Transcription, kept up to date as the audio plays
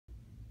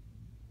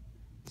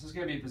This is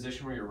going to be a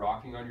position where you're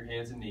rocking on your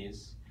hands and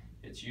knees.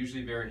 It's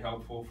usually very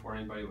helpful for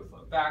anybody with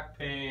low back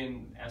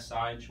pain,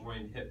 SI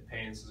joint, hip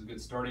pain. This is a good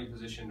starting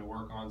position to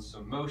work on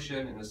some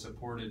motion in a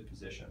supported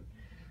position.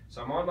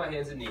 So I'm on my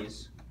hands and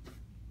knees,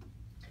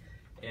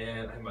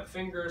 and I have my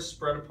fingers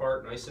spread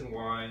apart nice and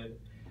wide.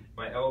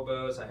 My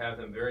elbows, I have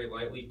them very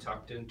lightly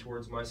tucked in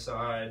towards my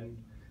side.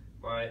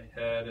 My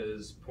head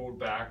is pulled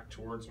back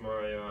towards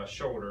my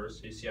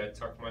shoulders. You see I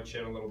tucked my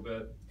chin a little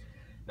bit.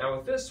 Now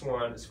with this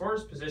one, as far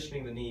as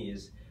positioning the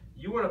knees,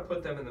 you want to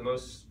put them in the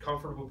most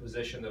comfortable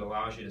position that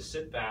allows you to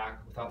sit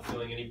back without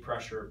feeling any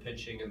pressure or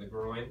pinching in the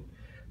groin.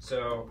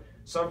 So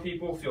some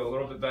people feel a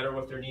little bit better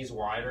with their knees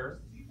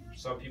wider.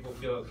 Some people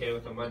feel okay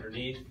with them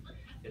underneath.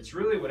 It's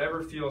really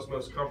whatever feels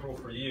most comfortable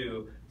for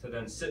you to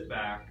then sit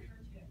back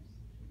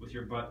with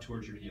your butt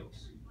towards your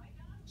heels.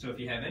 So if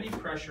you have any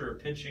pressure or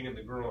pinching in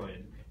the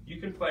groin,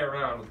 you can play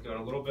around with going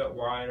a little bit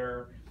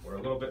wider or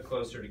a little bit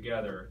closer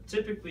together,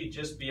 typically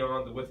just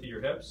beyond the width of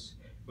your hips,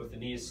 with the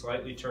knees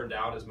slightly turned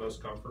out is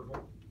most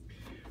comfortable.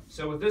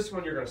 So with this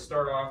one, you're going to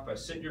start off by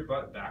sitting your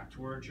butt back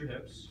towards your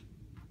hips.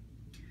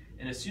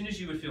 And as soon as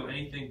you would feel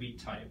anything be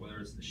tight, whether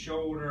it's the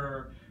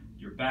shoulder,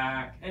 your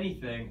back,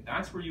 anything,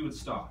 that's where you would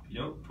stop. You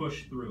don't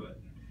push through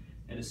it.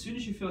 And as soon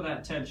as you feel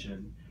that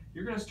tension,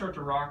 you're going to start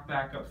to rock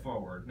back up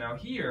forward. Now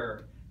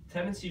here,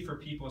 tendency for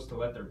people is to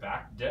let their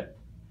back dip.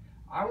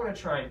 I want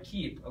to try and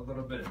keep a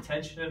little bit of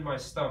tension in my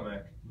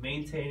stomach,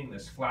 maintaining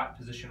this flat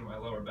position in my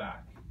lower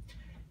back.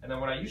 And then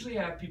what I usually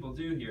have people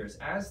do here is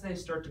as they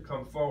start to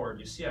come forward,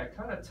 you see I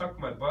kind of tuck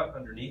my butt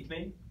underneath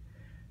me.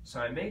 So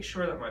I make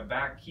sure that my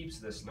back keeps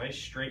this nice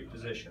straight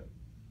position.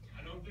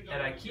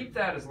 And I keep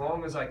that as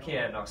long as I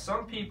can. Now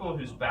some people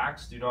whose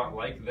backs do not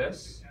like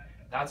this,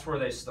 that's where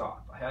they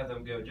stop. I have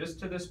them go just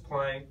to this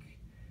plank,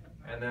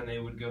 and then they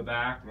would go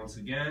back once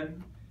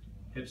again,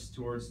 hips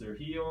towards their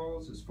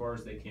heels as far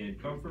as they can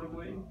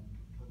comfortably.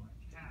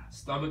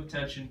 Stomach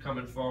tension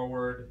coming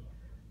forward,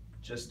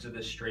 just to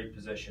this straight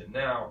position.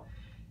 Now,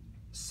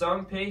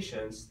 some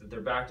patients that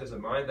their back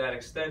doesn't mind that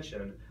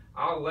extension,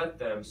 I'll let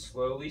them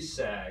slowly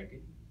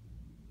sag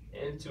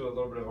into a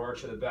little bit of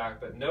arch of the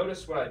back. But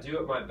notice what I do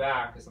at my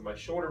back is that my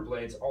shoulder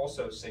blades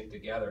also sink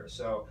together.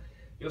 So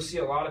you'll see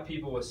a lot of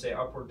people with, say,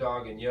 upward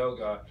dog in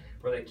yoga,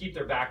 where they keep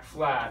their back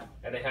flat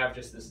and they have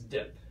just this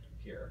dip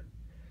here.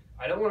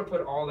 I don't want to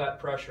put all that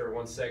pressure in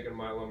one segment of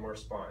my lumbar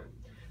spine.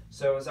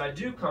 So as I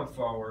do come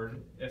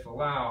forward, if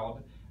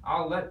allowed,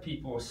 I'll let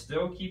people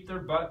still keep their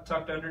butt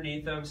tucked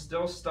underneath them,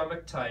 still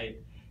stomach tight,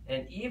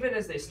 and even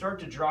as they start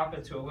to drop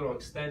into a little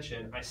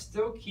extension, I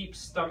still keep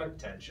stomach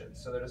tension,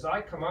 so that as I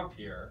come up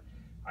here,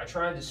 I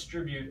try and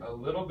distribute a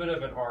little bit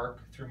of an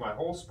arc through my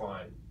whole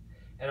spine,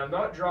 and I'm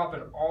not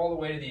dropping all the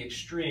way to the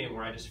extreme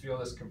where I just feel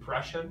this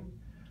compression.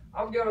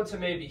 I'm going to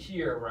maybe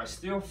here where I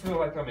still feel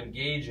like I'm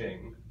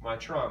engaging my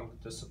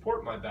trunk to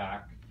support my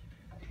back,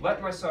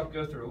 let myself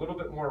go through a little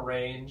bit more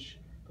range,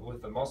 but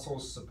with the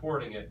muscles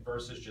supporting it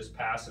versus just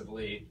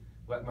passively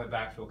let my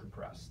back feel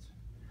compressed.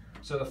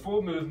 So the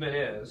full movement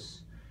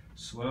is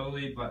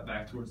slowly butt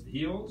back towards the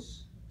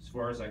heels as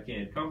far as I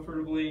can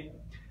comfortably.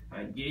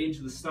 I engage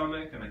the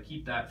stomach and I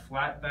keep that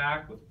flat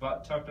back with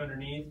butt tucked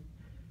underneath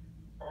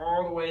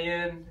all the way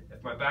in.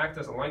 If my back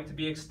doesn't like to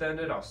be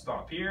extended, I'll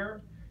stop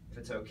here. If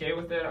it's okay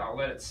with it, I'll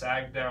let it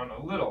sag down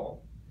a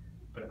little,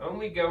 but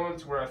only going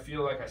to where I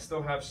feel like I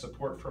still have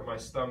support from my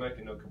stomach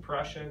and no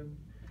compression,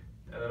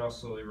 and then I'll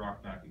slowly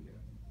rock back again.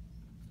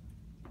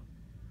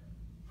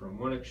 From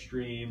one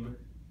extreme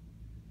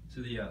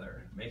to the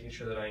other, making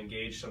sure that I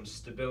engage some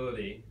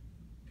stability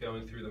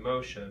going through the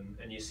motion,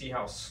 and you see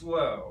how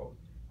slow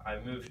I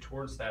move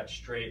towards that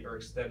straight or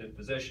extended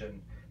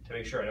position to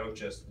make sure I don't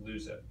just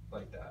lose it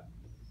like that.